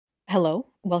Hello,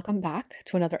 welcome back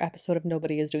to another episode of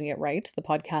Nobody is Doing It Right, the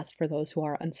podcast for those who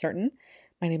are uncertain.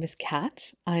 My name is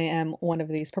Kat. I am one of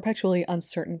these perpetually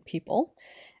uncertain people.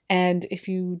 And if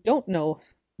you don't know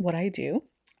what I do,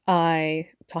 I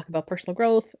talk about personal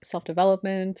growth, self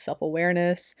development, self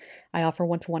awareness. I offer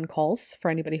one to one calls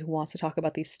for anybody who wants to talk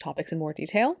about these topics in more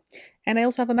detail. And I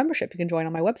also have a membership you can join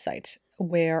on my website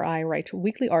where I write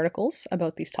weekly articles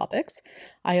about these topics.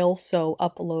 I also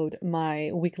upload my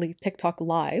weekly TikTok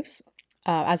lives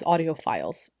as audio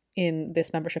files in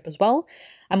this membership as well.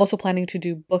 I'm also planning to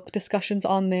do book discussions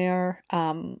on there,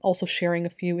 also sharing a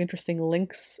few interesting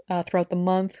links throughout the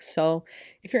month. So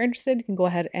if you're interested, you can go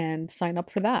ahead and sign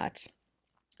up for that.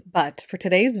 But for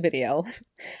today's video,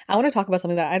 I want to talk about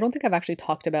something that I don't think I've actually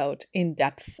talked about in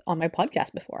depth on my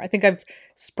podcast before. I think I've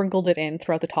sprinkled it in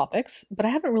throughout the topics, but I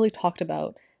haven't really talked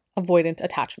about avoidant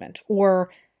attachment or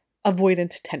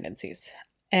avoidant tendencies.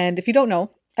 And if you don't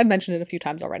know, I've mentioned it a few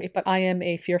times already, but I am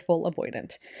a fearful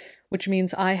avoidant, which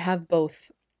means I have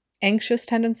both anxious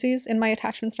tendencies in my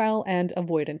attachment style and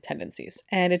avoidant tendencies.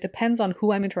 And it depends on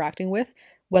who I'm interacting with,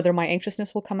 whether my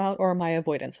anxiousness will come out or my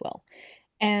avoidance will.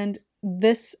 And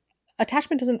this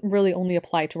attachment doesn't really only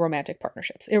apply to romantic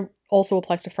partnerships. It also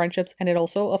applies to friendships, and it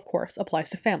also, of course,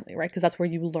 applies to family, right? Because that's where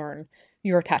you learn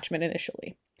your attachment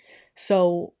initially.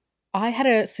 So I had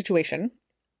a situation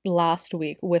last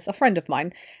week with a friend of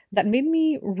mine that made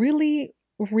me really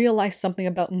realize something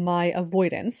about my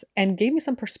avoidance and gave me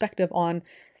some perspective on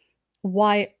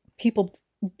why people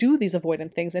do these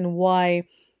avoidant things and why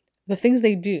the things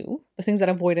they do, the things that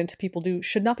avoidant people do,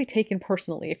 should not be taken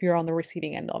personally if you're on the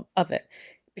receiving end of it,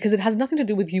 because it has nothing to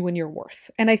do with you and your worth.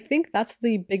 And I think that's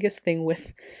the biggest thing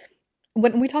with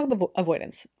when we talk about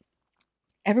avoidance.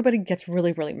 Everybody gets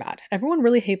really, really mad. Everyone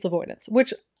really hates avoidance,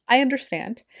 which I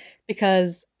understand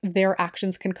because their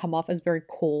actions can come off as very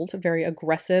cold, very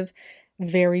aggressive,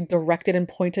 very directed and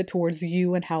pointed towards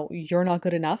you and how you're not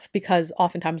good enough. Because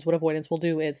oftentimes what avoidance will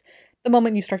do is the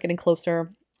moment you start getting closer,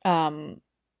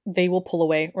 they will pull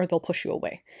away or they'll push you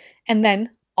away. And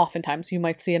then oftentimes you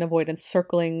might see an avoidance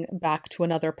circling back to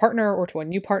another partner or to a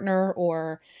new partner,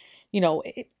 or,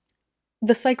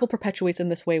 the cycle perpetuates in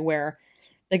this way where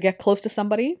they get close to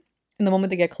somebody. And the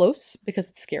moment they get close, because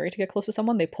it's scary to get close to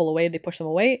someone, they pull away, they push them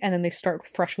away, and then they start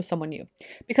fresh with someone new.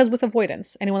 Because with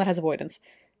avoidance, anyone that has avoidance,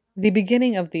 the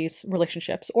beginning of these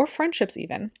relationships or friendships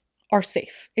even are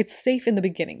safe. It's safe in the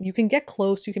beginning. You can get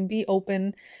close, you can be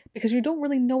open because you don't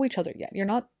really know each other yet. You're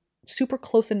not super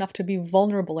close enough to be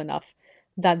vulnerable enough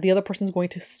that the other person's going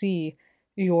to see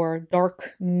your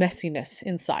dark messiness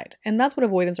inside. And that's what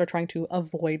avoidants are trying to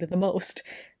avoid the most,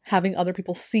 having other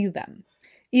people see them,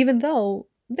 even though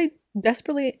they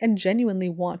desperately and genuinely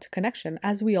want connection,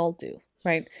 as we all do,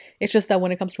 right? It's just that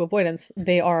when it comes to avoidance,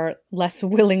 they are less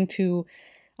willing to,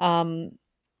 they're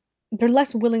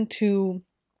less willing to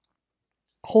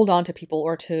hold on to people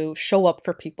or to show up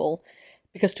for people,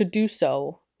 because to do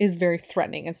so is very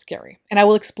threatening and scary. And I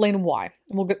will explain why.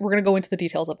 We're going to go into the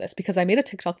details of this because I made a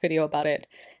TikTok video about it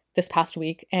this past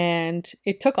week and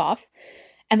it took off.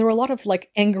 And there were a lot of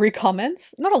angry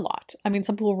comments. Not a lot. I mean,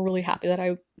 some people were really happy that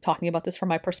I'm talking about this from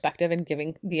my perspective and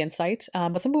giving the insight.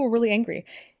 But some people were really angry.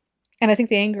 And I think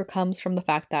the anger comes from the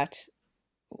fact that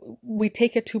we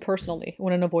take it too personally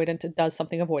when an avoidant does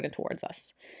something avoidant towards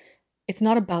us. It's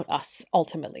not about us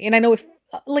ultimately. And I know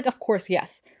of course,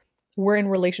 yes, we're in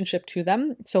relationship to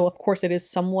them. So of course it is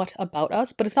somewhat about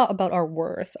us, but it's not about our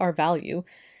worth, our value.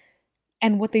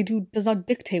 And what they do does not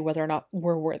dictate whether or not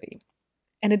we're worthy.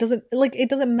 And it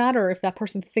doesn't matter if that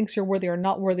person thinks you're worthy or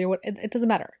not worthy. It doesn't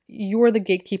matter. You're the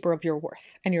gatekeeper of your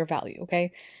worth and your value,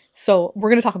 okay? So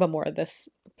we're going to talk about more of this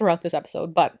throughout this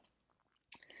episode, but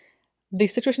the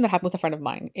situation that happened with a friend of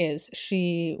mine is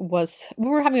we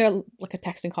were having a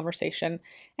texting conversation,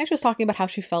 and she was talking about how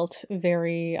she felt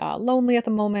very lonely at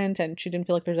the moment, and she didn't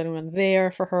feel like there's anyone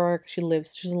there for her. She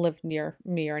doesn't live near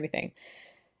me or anything.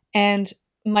 And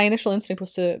my initial instinct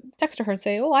was to text her and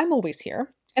say, "Oh, I'm always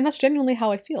here." And that's genuinely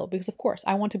how I feel, because of course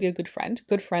I want to be a good friend.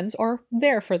 Good friends are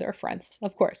there for their friends,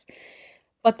 of course.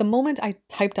 But the moment I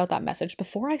typed out that message,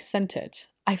 before I sent it,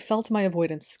 I felt my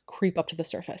avoidance creep up to the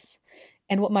surface.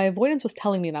 And what my avoidance was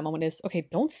telling me in that moment is, okay,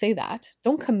 don't say that.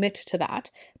 Don't commit to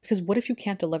that, because what if you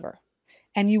can't deliver?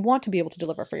 And you want to be able to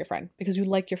deliver for your friend because you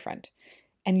like your friend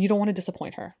and you don't want to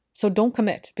disappoint her. So don't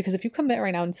commit, because if you commit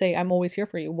right now and say, I'm always here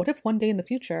for you, what if one day in the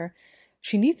future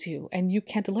she needs you and you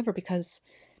can't deliver because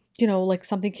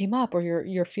something came up, or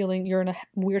you're feeling you're in a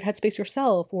weird headspace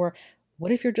yourself, or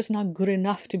what if you're just not good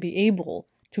enough to be able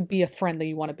to be a friend that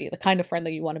you want to be, the kind of friend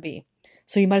that you want to be?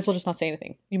 So you might as well just not say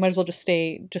anything. You might as well just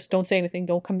don't say anything,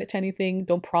 don't commit to anything,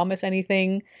 don't promise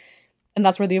anything, And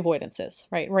that's where the avoidance is,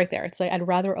 right? Right there. It's like, I'd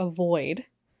rather avoid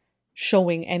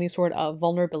showing any sort of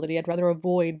vulnerability. I'd rather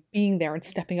avoid being there and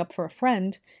stepping up for a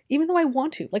friend, even though I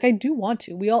want to. Like, I do want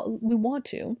to. We want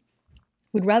to.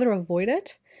 We'd rather avoid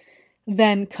it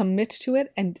than commit to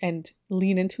it and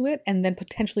lean into it and then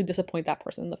potentially disappoint that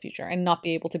person in the future and not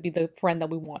be able to be the friend that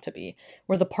we want to be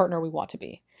or the partner we want to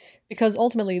be. Because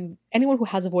ultimately, anyone who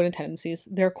has avoidant tendencies,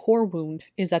 their core wound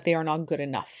is that they are not good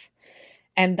enough.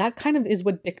 And that kind of is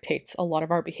what dictates a lot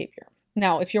of our behavior.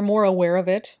 Now, if you're more aware of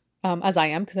it, as I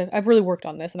am, because I've really worked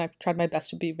on this and I've tried my best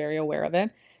to be very aware of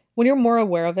it. When you're more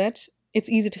aware of it, it's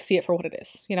easy to see it for what it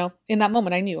is. You know, in that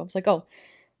moment, I knew. I was like, oh,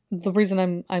 the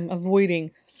reason I'm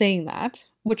avoiding saying that,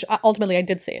 which ultimately I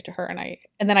did say it to her,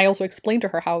 and then I also explained to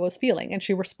her how I was feeling, and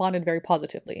she responded very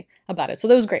positively about it. So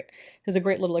that was great. It was a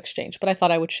great little exchange. But I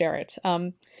thought I would share it.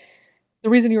 The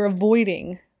reason you're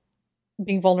avoiding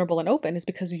being vulnerable and open is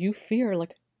because you fear,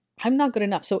 like, I'm not good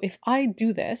enough. So if I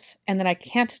do this and then I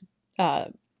can't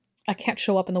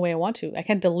show up in the way I want to, I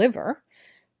can't deliver,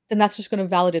 then that's just going to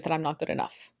validate that I'm not good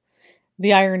enough.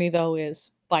 The irony, though,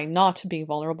 is by not being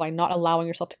vulnerable, by not allowing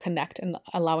yourself to connect and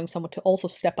allowing someone to also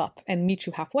step up and meet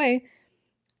you halfway,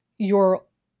 you're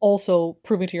also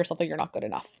proving to yourself that you're not good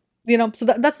enough. You know, so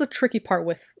that's the tricky part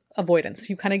with avoidance.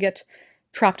 You kind of get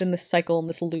trapped in this cycle, in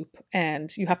this loop,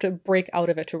 and you have to break out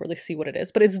of it to really see what it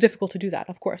is. But it's difficult to do that,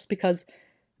 of course, because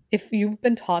if you've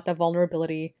been taught that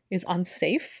vulnerability is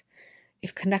unsafe,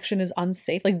 if connection is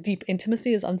unsafe, like deep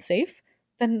intimacy is unsafe,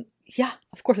 then yeah,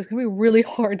 of course, it's going to be really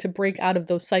hard to break out of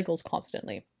those cycles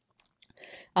constantly.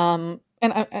 And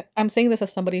I'm saying this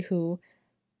as somebody who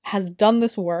has done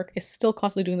this work, is still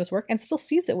constantly doing this work, and still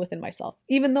sees it within myself.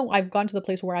 Even though I've gone to the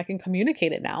place where I can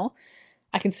communicate it now,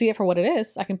 I can see it for what it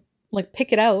is. I can like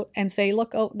pick it out and say,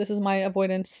 look, oh, this is my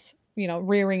avoidance, you know,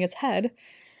 rearing its head.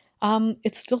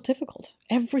 It's still difficult.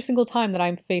 Every single time that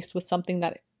I'm faced with something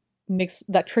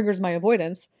that triggers my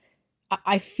avoidance,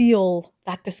 I feel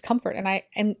that discomfort,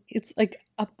 and it's like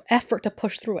an effort to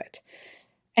push through it.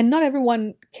 And not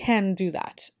everyone can do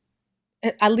that,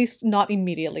 at least not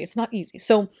immediately. It's not easy.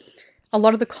 So a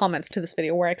lot of the comments to this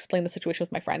video where I explained the situation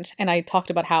with my friend and I talked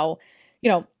about how, you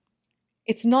know,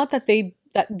 it's not that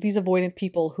these avoidant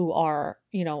people who are,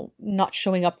 you know, not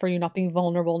showing up for you, not being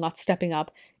vulnerable, not stepping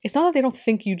up, it's not that they don't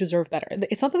think you deserve better.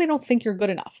 It's not that they don't think you're good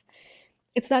enough.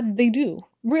 It's that they do,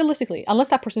 realistically, unless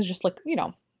that person's just like, you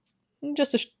know,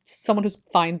 just someone who's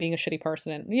fine being a shitty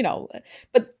person, and, you know,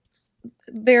 but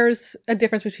there's a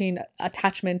difference between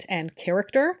attachment and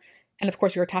character. And of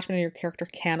course, your attachment and your character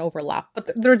can overlap,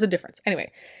 but there's a difference.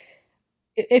 Anyway,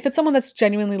 if it's someone that's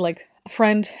genuinely like a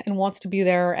friend and wants to be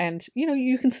there and, you know,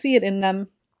 you can see it in them,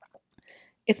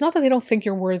 it's not that they don't think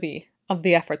you're worthy of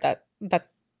the effort, that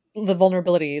the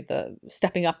vulnerability, the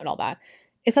stepping up and all that.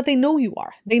 It's that they know you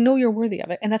are. They know you're worthy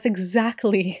of it. And that's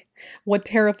exactly what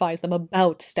terrifies them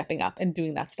about stepping up and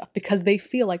doing that stuff, because they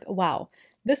feel like, wow,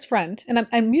 this friend, and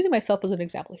I'm using myself as an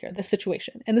example here, this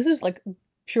situation, and this is like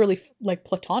purely like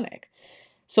platonic.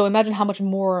 So imagine how much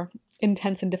more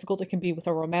intense and difficult it can be with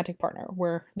a romantic partner,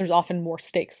 where there's often more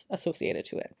stakes associated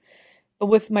to it. But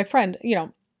with my friend, you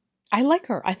know, I like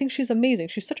her. I think she's amazing.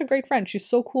 She's such a great friend. She's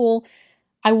so cool.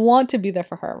 I want to be there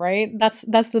for her, right? That's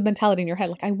the mentality in your head.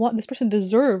 Like, this person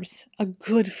deserves a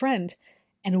good friend.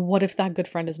 And what if that good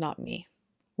friend is not me?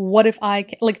 What if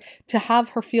to have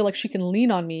her feel like she can lean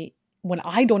on me when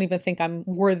I don't even think I'm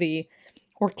worthy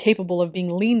or capable of being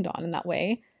leaned on in that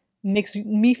way, makes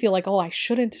me feel like, oh, I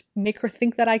shouldn't make her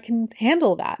think that I can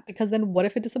handle that, because then what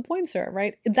if it disappoints her,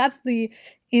 right? That's the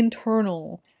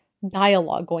internal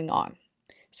dialogue going on.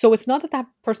 So it's not that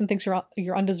person thinks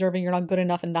you're undeserving, you're not good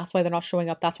enough, and that's why they're not showing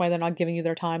up, that's why they're not giving you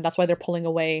their time, that's why they're pulling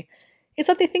away. It's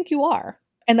that they think you are,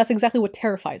 and that's exactly what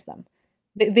terrifies them.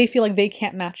 They feel like they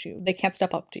can't match you, they can't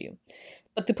step up to you.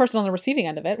 But the person on the receiving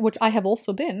end of it, which I have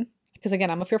also been, because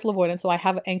again, I'm a fearful avoidant, so I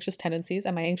have anxious tendencies,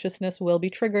 and my anxiousness will be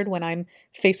triggered when I'm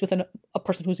faced with a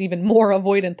person who's even more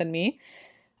avoidant than me.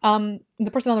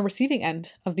 The person on the receiving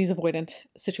end of these avoidant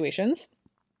situations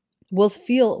will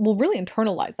really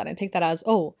internalize that and take that as,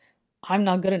 oh, I'm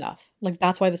not good enough. Like,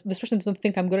 that's why this person doesn't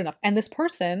think I'm good enough. And this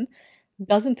person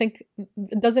doesn't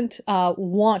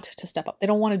want to step up. They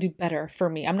don't want to do better for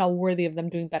me. I'm not worthy of them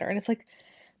doing better. And it's like,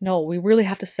 no, we really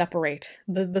have to separate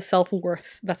the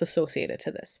self-worth that's associated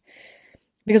to this.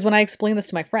 Because when I explained this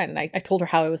to my friend and I told her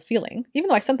how I was feeling, even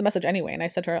though I sent the message anyway, and I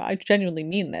said to her, I genuinely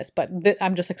mean this, but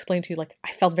I'm just explaining to you, like,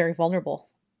 I felt very vulnerable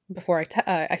before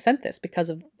I sent this because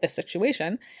of this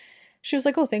situation. She was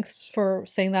like, oh, thanks for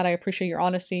saying that. I appreciate your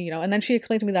honesty, you know. And then she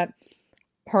explained to me that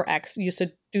her ex used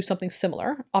to do something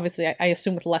similar. Obviously, I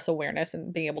assume with less awareness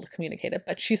and being able to communicate it.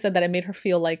 But she said that it made her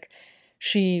feel like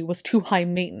she was too high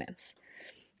maintenance.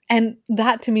 And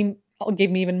that to me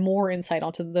gave me even more insight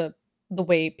onto the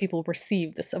way people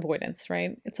receive this avoidance,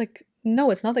 right? It's like, no,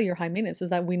 it's not that you're high maintenance,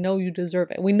 it's that we know you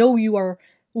deserve it. We know you are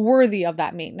worthy of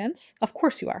that maintenance. Of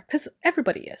course you are, because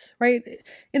everybody is, right?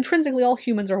 Intrinsically, all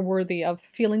humans are worthy of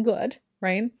feeling good,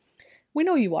 right? We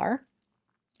know you are.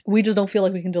 We just don't feel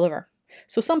like we can deliver.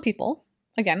 So some people,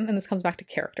 again, and this comes back to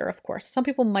character, of course, some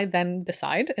people might then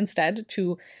decide instead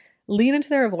to lean into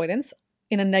their avoidance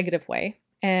in a negative way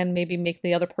and maybe make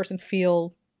the other person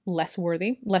feel less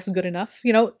worthy, less good enough.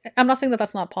 I'm not saying that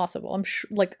that's not possible. I'm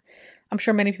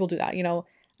sure many people do that,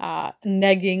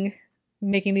 negging,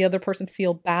 making the other person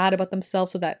feel bad about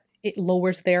themselves so that it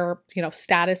lowers their,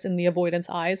 status in the avoidance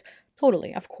eyes.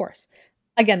 Totally, of course.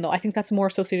 Again, though, I think that's more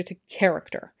associated to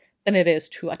character than it is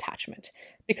to attachment.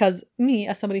 Because me,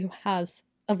 as somebody who has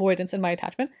avoidance in my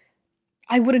attachment,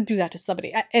 I wouldn't do that to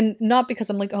somebody. And not because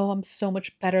I'm like, oh, I'm so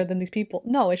much better than these people.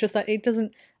 No, it's just that it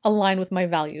doesn't align with my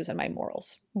values and my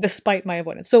morals, despite my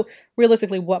avoidance. So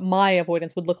realistically, what my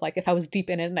avoidance would look like if I was deep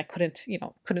in it and I couldn't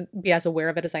be as aware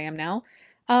of it as I am now,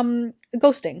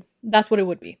 ghosting, that's what it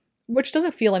would be. Which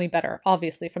doesn't feel any better,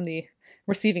 obviously, from the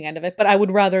receiving end of it. But I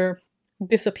would rather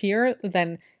disappear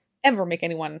than ever make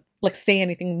anyone say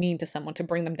anything mean to someone to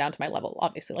bring them down to my level.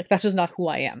 Obviously, that's just not who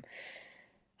I am.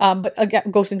 But again,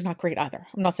 ghosting's not great either.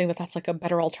 I'm not saying that that's a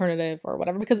better alternative or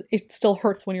whatever, because it still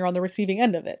hurts when you're on the receiving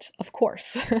end of it, of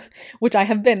course, which I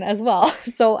have been as well.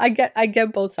 So I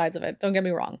get both sides of it. Don't get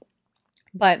me wrong.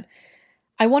 But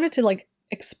I wanted to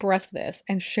express this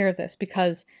and share this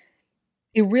because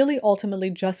it really ultimately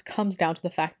just comes down to the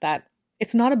fact that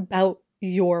it's not about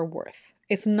your worth.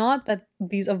 It's not that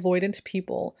these avoidant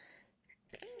people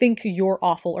think you're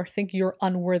awful or think you're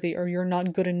unworthy or you're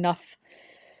not good enough,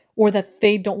 or that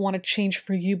they don't want to change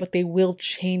for you, but they will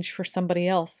change for somebody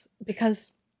else.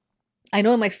 Because I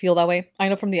know it might feel that way. I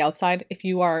know from the outside, if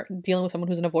you are dealing with someone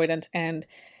who's an avoidant and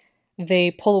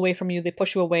they pull away from you, they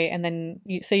push you away, and then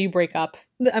say you break up.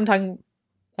 I'm talking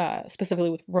specifically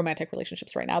with romantic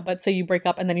relationships right now, but say you break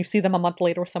up and then you see them a month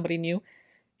later with somebody new.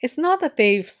 It's not that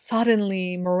they've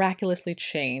suddenly miraculously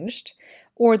changed,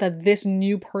 or that this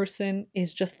new person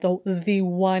is just the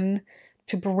one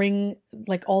to bring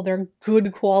all their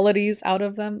good qualities out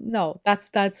of them. No, that's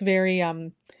very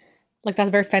that's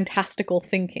very fantastical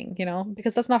thinking,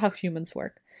 because that's not how humans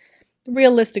work.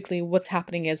 Realistically, what's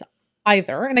happening is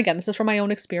either, and again, this is from my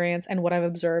own experience and what I've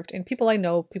observed in people I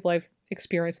know, people I've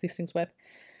experienced these things with,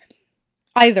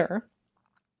 either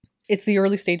it's the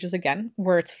early stages again,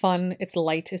 where it's fun, it's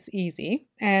light, it's easy,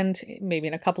 and maybe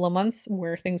in a couple of months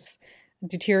where things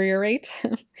deteriorate,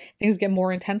 things get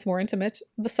more intense, more intimate,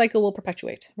 the cycle will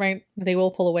perpetuate, right? They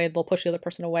will pull away, they'll push the other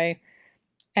person away,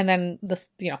 and then the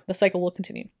cycle will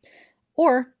continue.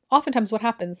 Or oftentimes what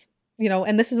happens,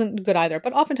 and this isn't good either,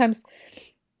 but oftentimes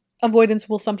avoidance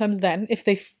will sometimes then, if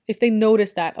they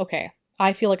notice that, okay,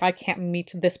 I feel like I can't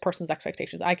meet this person's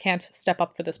expectations, I can't step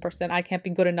up for this person, I can't be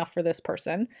good enough for this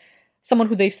person, someone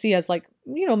who they see as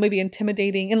maybe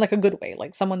intimidating in a good way,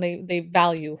 someone they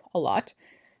value a lot.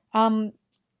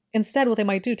 Instead, what they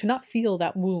might do to not feel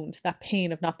that wound, that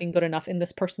pain of not being good enough in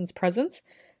this person's presence,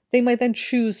 they might then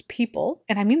choose people,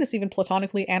 and I mean this even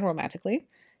platonically and romantically,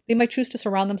 they might choose to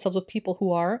surround themselves with people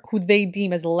who they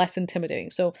deem as less intimidating.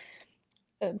 So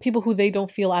people who they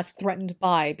don't feel as threatened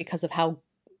by because of how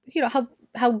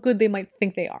good they might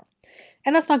think they are.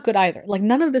 And that's not good either.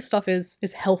 None of this stuff is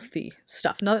healthy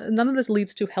stuff. None of this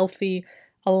leads to healthy,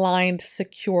 aligned,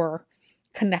 secure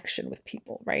connection with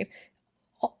people, right?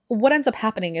 What ends up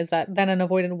happening is that then an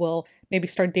avoidant will maybe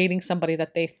start dating somebody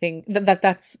that they think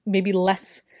that's maybe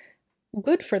less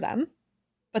good for them,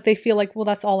 but they feel like, well,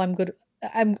 that's all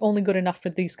I'm only good enough for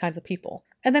these kinds of people.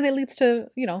 And then it leads to,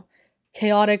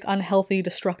 chaotic, unhealthy,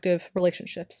 destructive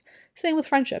relationships. Same with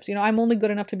friendships. I'm only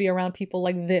good enough to be around people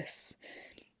like this.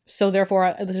 So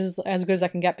therefore, this is as good as I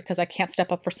can get because I can't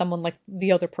step up for someone like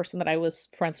the other person that I was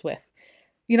friends with.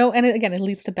 And again, it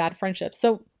leads to bad friendships.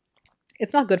 So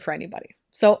it's not good for anybody.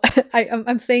 So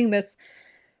I'm saying this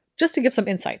just to give some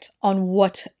insight on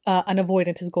what an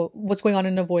avoidant what's going on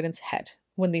in an avoidant's head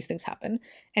when these things happen,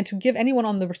 and to give anyone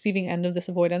on the receiving end of this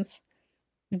avoidance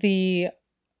the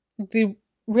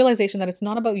realization that it's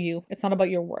not about you, it's not about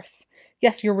your worth.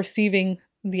 Yes, you're receiving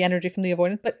the energy from the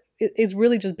avoidant, but it's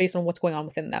really just based on what's going on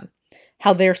within them,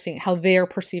 how they're seeing, how they're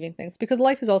perceiving things, because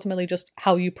life is ultimately just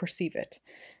how you perceive it,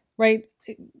 right?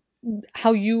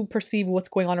 How you perceive what's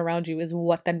going on around you is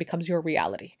what then becomes your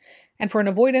reality. And for an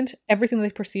avoidant, everything they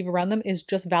perceive around them is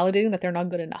just validating that they're not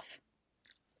good enough.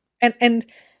 And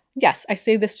yes, I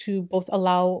say this to both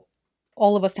allow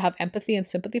all of us to have empathy and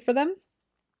sympathy for them,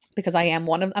 because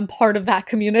I'm part of that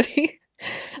community.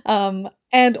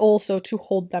 And also to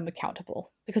hold them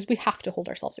accountable, because we have to hold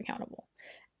ourselves accountable.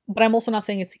 But I'm also not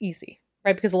saying it's easy,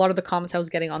 right? Because a lot of the comments I was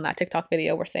getting on that TikTok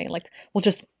video were saying like, well,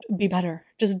 just be better,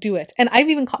 just do it. And I've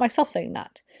even caught myself saying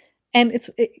that. And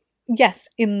yes,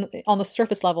 on the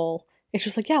surface level, it's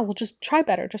just like, yeah, well, just try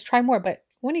better, just try more. But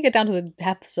when you get down to the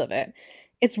depths of it,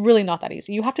 it's really not that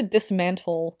easy. You have to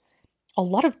dismantle a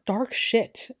lot of dark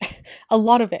shit, a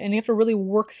lot of it, and you have to really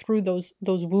work through those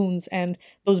wounds and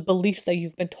those beliefs that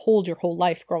you've been told your whole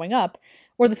life growing up,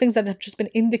 or the things that have just been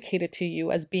indicated to you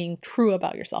as being true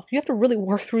about yourself. You have to really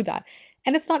work through that,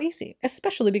 and it's not easy,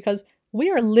 especially because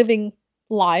we are living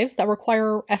lives that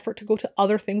require effort to go to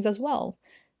other things as well.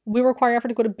 We require effort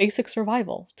to go to basic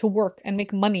survival, to work and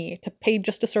make money, to pay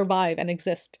just to survive and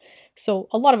exist. So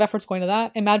a lot of effort's going to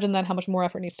that. Imagine then how much more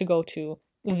effort needs to go to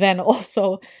then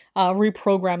also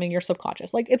reprogramming your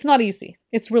subconscious. Like, it's not easy.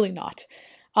 It's really not.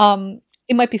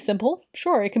 It might be simple.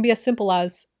 Sure, it can be as simple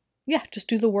as, yeah, just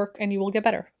do the work and you will get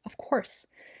better. Of course.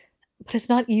 But it's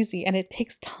not easy and it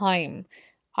takes time.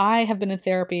 I have been in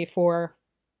therapy for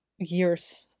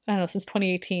years. I don't know, since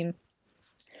 2018.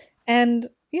 And,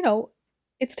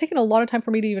 it's taken a lot of time for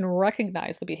me to even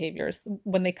recognize the behaviors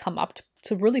when they come up,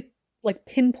 to really like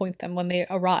pinpoint them when they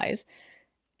arise.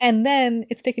 And then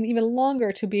it's taken even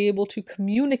longer to be able to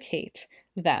communicate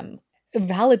them,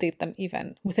 validate them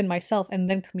even within myself,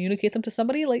 and then communicate them to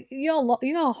somebody. Like, you know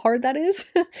how hard that is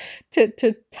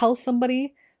to tell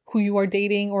somebody who you are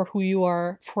dating or who you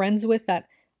are friends with that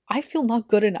I feel not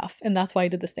good enough, and that's why I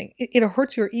did this thing. It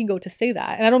hurts your ego to say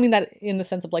that. And I don't mean that in the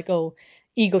sense of like, oh,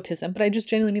 egotism, but I just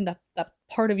genuinely mean that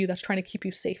part of you that's trying to keep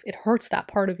you safe. It hurts that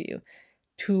part of you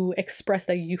to express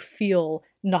that you feel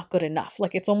not good enough.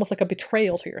 Like, it's almost like a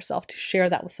betrayal to yourself to share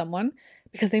that with someone,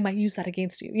 because they might use that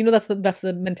against you. That's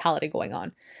the mentality going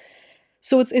on.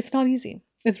 So it's not easy.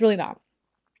 It's really not.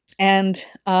 And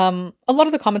a lot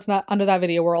of the comments under that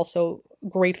video were also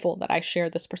grateful that I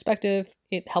shared this perspective.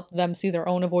 It helped them see their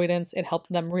own avoidance. It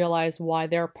helped them realize why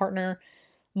their partner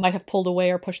might have pulled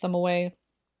away or pushed them away.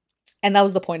 And that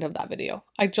was the point of that video.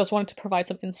 I just wanted to provide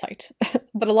some insight.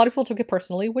 But a lot of people took it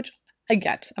personally, which I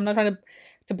get. I'm not trying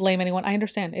to blame anyone. I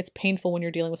understand it's painful when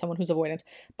you're dealing with someone who's avoidant.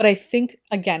 But I think,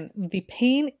 again, the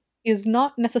pain is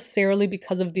not necessarily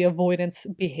because of the avoidance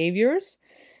behaviors,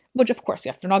 which of course,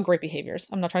 yes, they're not great behaviors.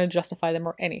 I'm not trying to justify them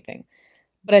or anything.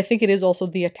 But I think it is also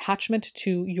the attachment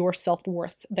to your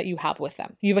self-worth that you have with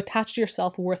them. You've attached your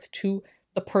self-worth to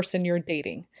the person you're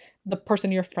dating, the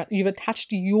person you're friend. You've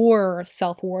attached your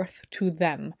self-worth to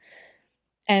them.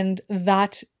 And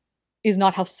that is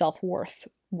not how self-worth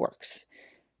works.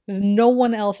 No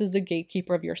one else is the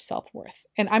gatekeeper of your self-worth.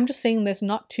 And I'm just saying this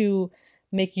not to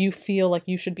make you feel like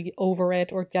you should be over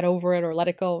it or get over it or let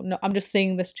it go. No, I'm just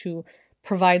saying this to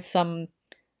provide some,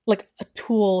 like, a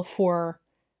tool for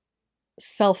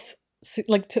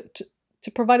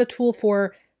to provide a tool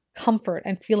for comfort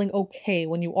and feeling okay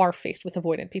when you are faced with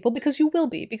avoidant people, because you will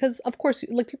be, because of course,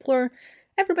 like,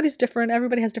 everybody's different.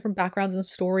 Everybody has different backgrounds and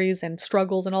stories and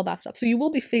struggles and all that stuff. So you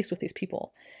will be faced with these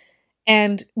people.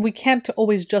 And we can't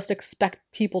always just expect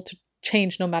people to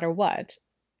change no matter what.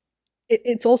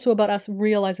 It's also about us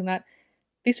realizing that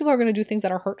these people are going to do things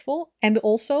that are hurtful, and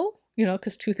also,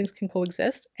 because two things can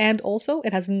coexist, and also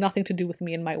it has nothing to do with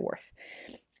me and my worth.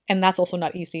 And that's also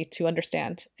not easy to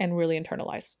understand and really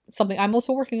internalize. It's something I'm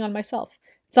also working on myself.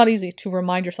 It's not easy to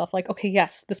remind yourself, like, okay,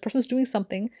 yes, this person's doing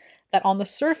something that on the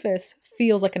surface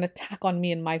feels like an attack on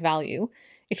me and my value.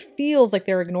 It feels like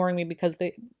they're ignoring me because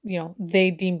they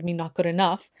deemed me not good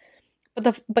enough.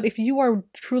 But if you are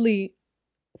truly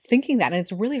thinking that, and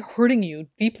it's really hurting you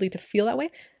deeply to feel that way,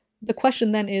 the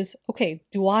question then is, okay,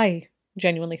 do I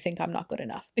genuinely think I'm not good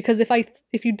enough? Because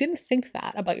if you didn't think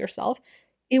that about yourself,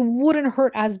 it wouldn't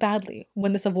hurt as badly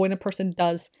when this avoidant person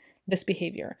does this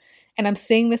behavior. And I'm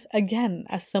saying this again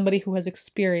as somebody who has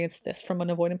experienced this from an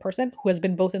avoidant person, who has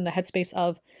been both in the headspace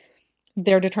of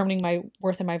they're determining my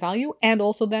worth and my value, and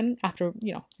also then after,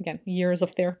 again, years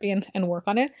of therapy and work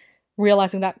on it,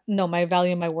 realizing that no, my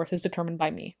value and my worth is determined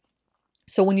by me.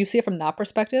 So when you see it from that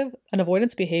perspective, an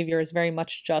avoidance behavior is very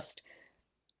much just,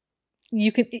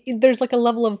 there's like a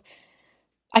level of,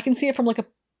 I can see it from like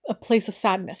a place of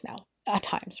sadness now at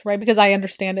times, right? Because I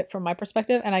understand it from my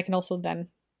perspective, and I can also then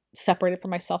separate it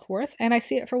from my self-worth, and I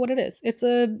see it for what it is. It's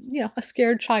a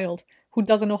scared child who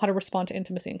doesn't know how to respond to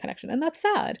intimacy and connection. And that's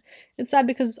sad. It's sad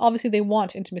because obviously they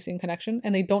want intimacy and connection,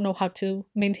 and they don't know how to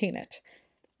maintain it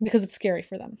because it's scary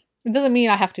for them. It doesn't mean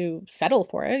I have to settle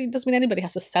for it. It doesn't mean anybody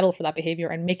has to settle for that behavior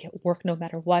and make it work no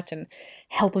matter what and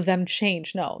help them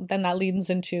change. No, then that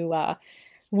leads into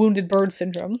wounded bird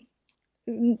syndrome.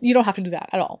 You don't have to do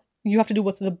that at all. You have to do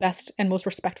what's the best and most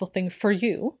respectful thing for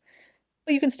you,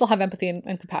 but you can still have empathy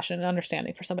and compassion and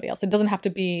understanding for somebody else. It doesn't have to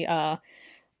be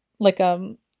like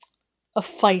a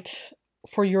fight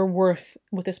for your worth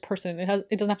with this person.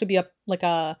 It doesn't have to be a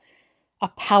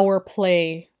power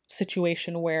play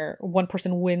situation where one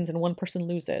person wins and one person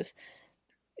loses.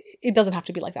 It doesn't have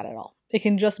to be like that at all. It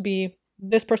can just be,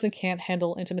 this person can't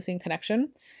handle intimacy and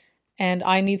connection, and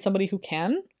I need somebody who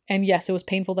can. And yes, it was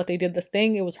painful that they did this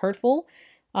thing. It was hurtful.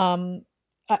 And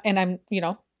I'm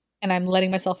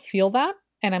letting myself feel that,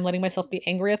 and I'm letting myself be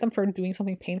angry at them for doing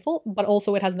something painful, but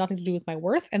also it has nothing to do with my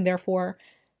worth. And therefore,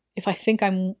 if I think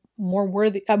I'm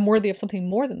worthy of something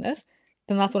more than this,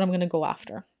 then that's what I'm going to go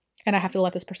after. And I have to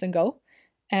let this person go.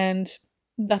 And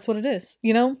that's what it is,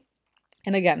 And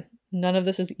again, none of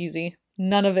this is easy.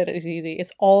 None of it is easy.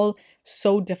 It's all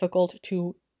so difficult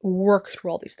to work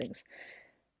through all these things.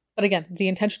 But again, the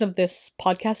intention of this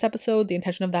podcast episode, the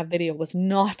intention of that video was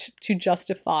not to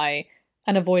justify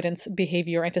an avoidance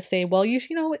behavior and to say, well,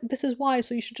 this is why,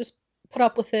 so you should just put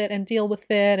up with it and deal with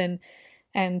it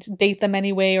and date them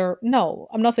anyway. Or no,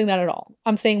 I'm not saying that at all.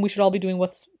 I'm saying we should all be doing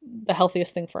what's the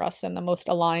healthiest thing for us and the most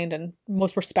aligned and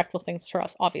most respectful things for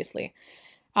us, obviously.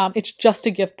 It's just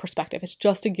to give perspective. It's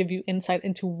just to give you insight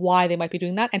into why they might be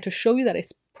doing that and to show you that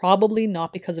it's probably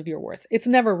not because of your worth. It's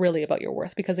never really about your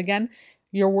worth because, again,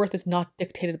 your worth is not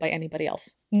dictated by anybody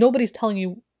else. Nobody's telling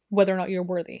you whether or not you're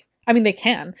worthy. I mean, they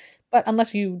can, but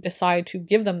unless you decide to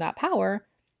give them that power,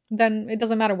 then it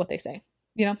doesn't matter what they say.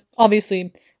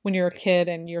 Obviously, when you're a kid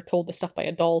and you're told this stuff by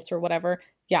adults or whatever,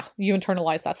 yeah, you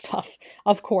internalize that stuff,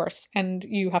 of course, and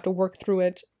you have to work through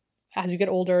it as you get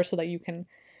older so that you can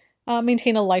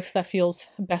maintain a life that feels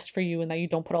best for you and that you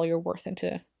don't put all your worth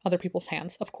into other people's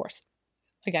hands, of course.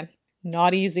 Again,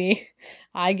 not easy.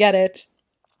 I get it.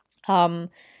 But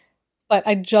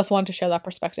I just want to share that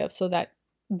perspective so that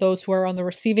those who are on the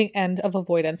receiving end of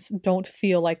avoidance don't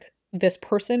feel like this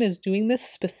person is doing this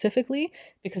specifically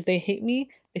because they hate me,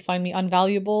 they find me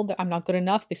unvaluable, that I'm not good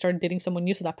enough, they started dating someone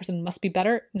new, so that person must be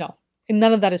better. No,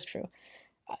 none of that is true.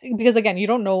 Because again, you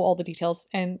don't know all the details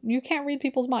and you can't read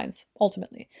people's minds,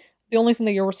 ultimately. The only thing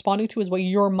that you're responding to is what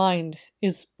your mind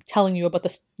is telling you about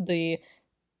the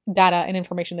data and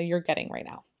information that you're getting right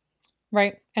now,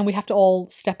 right? And we have to all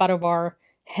step out of our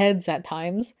heads at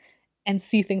times and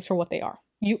see things for what they are.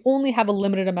 You only have a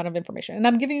limited amount of information. And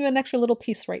I'm giving you an extra little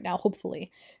piece right now,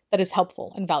 hopefully, that is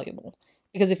helpful and valuable.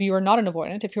 Because if you are not an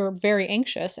avoidant, if you're very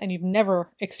anxious and you've never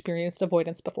experienced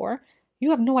avoidance before, you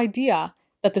have no idea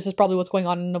that this is probably what's going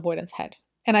on in an avoidance head.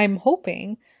 And I'm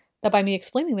hoping that by me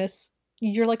explaining this,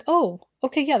 you're like, oh,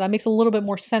 okay, yeah, that makes a little bit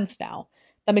more sense now.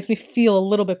 That makes me feel a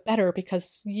little bit better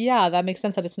because, yeah, that makes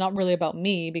sense that it's not really about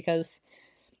me because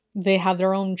they have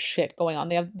their own shit going on.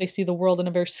 They see the world in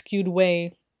a very skewed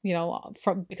way,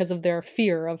 because of their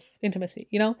fear of intimacy,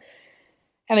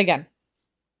 And again,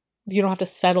 you don't have to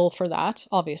settle for that,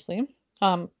 obviously.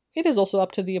 It is also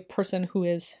up to the person who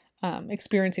is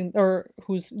experiencing or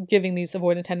who's giving these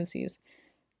avoidant tendencies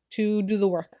to do the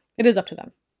work. It is up to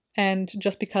them. And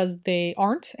just because they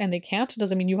aren't and they can't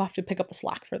doesn't mean you have to pick up the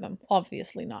slack for them.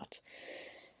 Obviously not.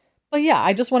 But yeah,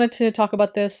 I just wanted to talk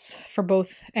about this for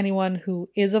both anyone who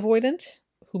is avoidant,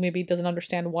 who maybe doesn't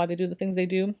understand why they do the things they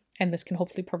do, and this can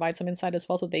hopefully provide some insight as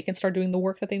well so they can start doing the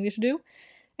work that they need to do.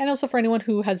 And also for anyone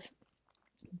who has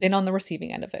been on the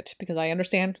receiving end of it, because I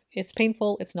understand it's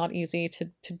painful, it's not easy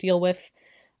to deal with.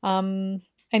 And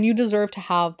you deserve to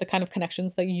have the kind of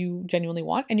connections that you genuinely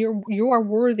want, and you are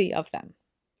worthy of them.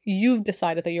 You've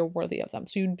decided that you're worthy of them.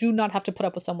 So you do not have to put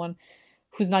up with someone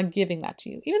who's not giving that to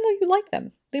you, even though you like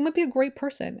them. They might be a great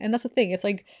person. And that's the thing. It's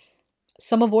like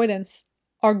some avoidants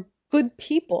are good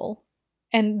people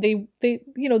and they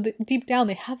deep down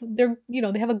they have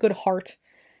a good heart,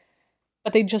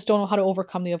 but they just don't know how to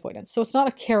overcome the avoidance. So it's not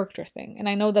a character thing. And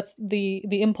I know that's the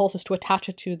impulse is to attach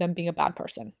it to them being a bad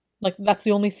person. Like that's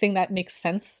the only thing that makes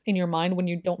sense in your mind when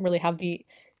you don't really have the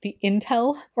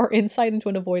intel or insight into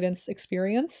an avoidance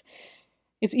experience.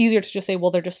 It's easier to just say,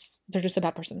 well, they're just a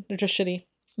bad person. They're just shitty.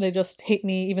 They just hate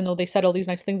me, even though they said all these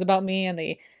nice things about me and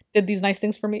they did these nice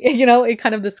things for me. It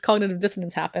kind of this cognitive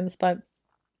dissonance happens, but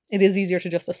it is easier to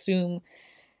just assume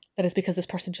that it's because this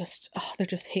person they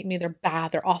just hate me. They're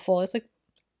bad. They're awful. It's like,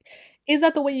 is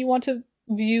that the way you want to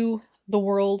view the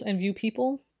world and view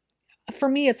people? For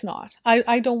me, it's not.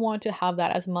 I don't want to have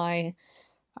that as my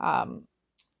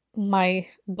my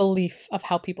belief of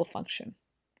how people function.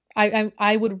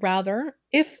 I would rather,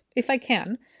 if I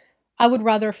can, I would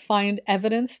rather find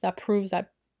evidence that proves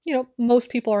that, most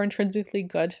people are intrinsically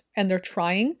good and they're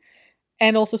trying.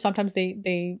 And also sometimes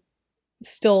they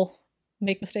still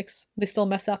make mistakes. They still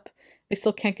mess up. They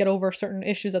still can't get over certain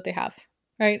issues that they have.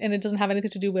 Right. And it doesn't have anything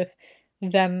to do with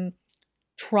them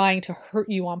trying to hurt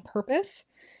you on purpose.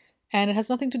 And it has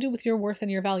nothing to do with your worth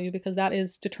and your value, because that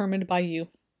is determined by you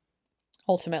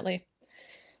ultimately.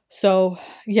 So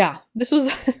yeah, this is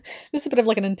a bit of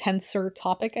like an intenser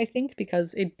topic, I think,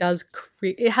 because it does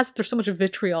there's so much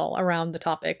vitriol around the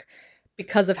topic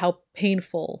because of how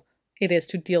painful it is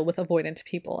to deal with avoidant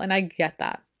people. And I get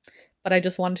that. But I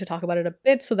just wanted to talk about it a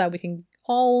bit so that we can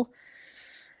all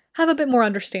have a bit more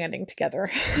understanding together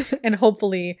and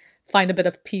hopefully find a bit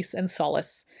of peace and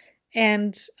solace.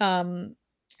 And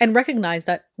recognize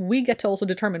that we get to also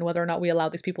determine whether or not we allow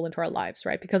these people into our lives,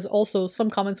 right? Because also some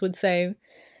comments would say,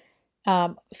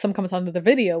 some comments under the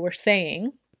video were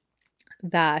saying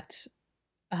that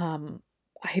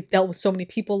I dealt with so many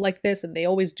people like this and they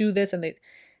always do this,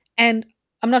 and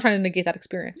I'm not trying to negate that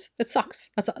experience. It sucks.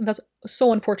 That's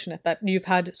so unfortunate that you've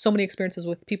had so many experiences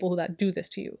with people that do this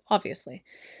to you, obviously.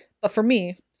 But for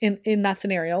me, in that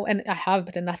scenario, and I have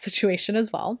been in that situation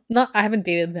as well, I haven't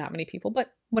dated that many people,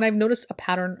 but when I've noticed a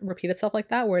pattern repeat itself like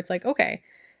that, where it's like, okay,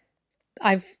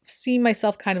 I've seen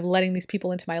myself kind of letting these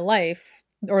people into my life,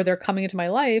 or they're coming into my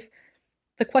life,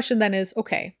 the question then is,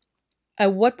 okay,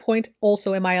 at what point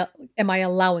also am I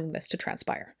allowing this to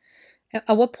transpire?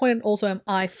 At what point also am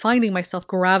I finding myself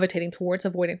gravitating towards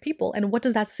avoidant people? And what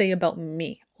does that say about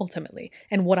me ultimately,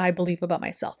 and what I believe about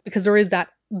myself? Because there is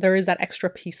that extra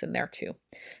piece in there too.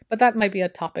 But that might be a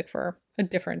topic for a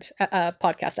different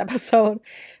podcast episode.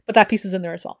 But that piece is in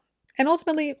there as well. And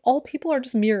ultimately, all people are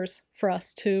just mirrors for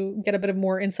us to get a bit of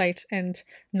more insight and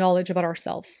knowledge about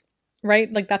ourselves,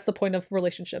 right? Like that's the point of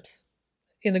relationships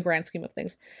in the grand scheme of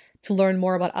things, to learn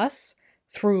more about us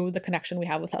through the connection we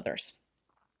have with others.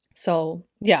 So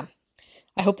yeah,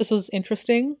 I hope this was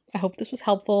interesting. I hope this was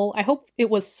helpful. I hope it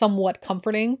was somewhat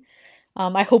comforting.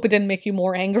 I hope it didn't make you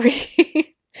more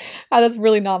angry. That's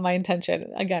really not my intention.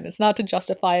 Again, it's not to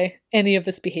justify any of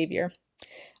this behavior.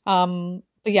 But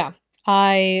yeah,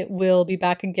 I will be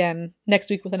back again next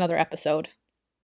week with another episode.